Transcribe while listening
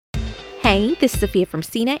Hey, this is Sophia from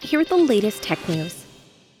CNET here with the latest tech news.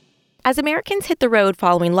 As Americans hit the road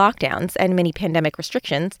following lockdowns and many pandemic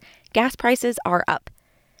restrictions, gas prices are up.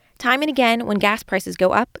 Time and again, when gas prices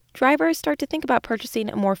go up, drivers start to think about purchasing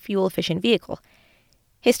a more fuel-efficient vehicle.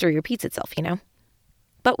 History repeats itself, you know.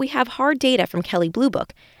 But we have hard data from Kelley Blue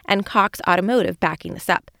Book and Cox Automotive backing this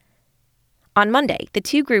up. On Monday, the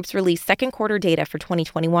two groups released second quarter data for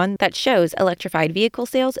 2021 that shows electrified vehicle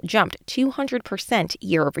sales jumped 200%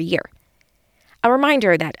 year over year. A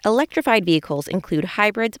reminder that electrified vehicles include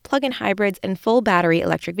hybrids, plug-in hybrids, and full battery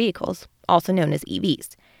electric vehicles, also known as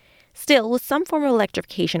EVs. Still, with some form of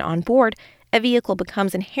electrification on board, a vehicle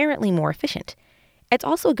becomes inherently more efficient. It's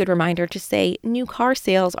also a good reminder to say new car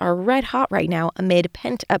sales are red hot right now amid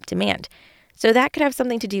pent-up demand, so that could have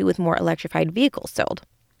something to do with more electrified vehicles sold.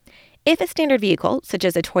 If a standard vehicle, such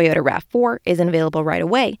as a Toyota RAV4, isn't available right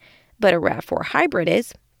away, but a RAV4 hybrid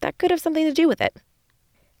is, that could have something to do with it.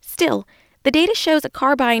 Still, the data shows a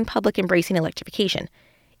car-buying public embracing electrification.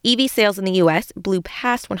 EV sales in the U.S. blew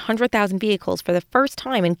past 100,000 vehicles for the first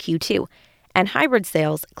time in Q2, and hybrid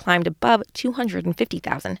sales climbed above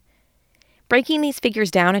 250,000. Breaking these figures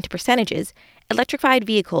down into percentages, electrified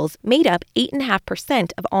vehicles made up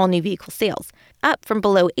 8.5% of all new vehicle sales, up from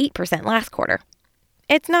below 8% last quarter.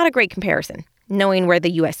 It's not a great comparison, knowing where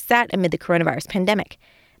the U.S. sat amid the coronavirus pandemic,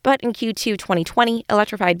 but in Q2 2020,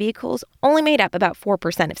 electrified vehicles only made up about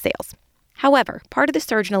 4% of sales. However, part of the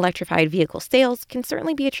surge in electrified vehicle sales can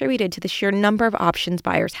certainly be attributed to the sheer number of options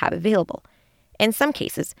buyers have available. In some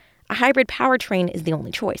cases, a hybrid powertrain is the only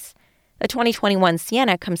choice. The 2021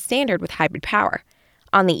 Sienna comes standard with hybrid power.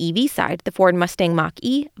 On the EV side, the Ford Mustang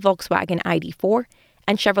Mach-E, Volkswagen ID.4,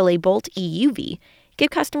 and Chevrolet Bolt EUV give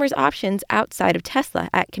customers options outside of Tesla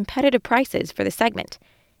at competitive prices for the segment.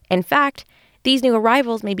 In fact, these new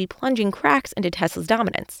arrivals may be plunging cracks into Tesla's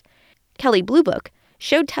dominance. Kelley Blue Book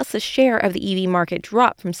showed Tesla's share of the EV market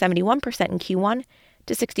drop from 71% in Q1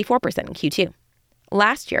 to 64% in Q2.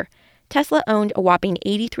 Last year, Tesla owned a whopping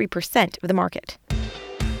 83% of the market.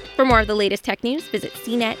 For more of the latest tech news, visit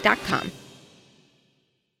cnet.com.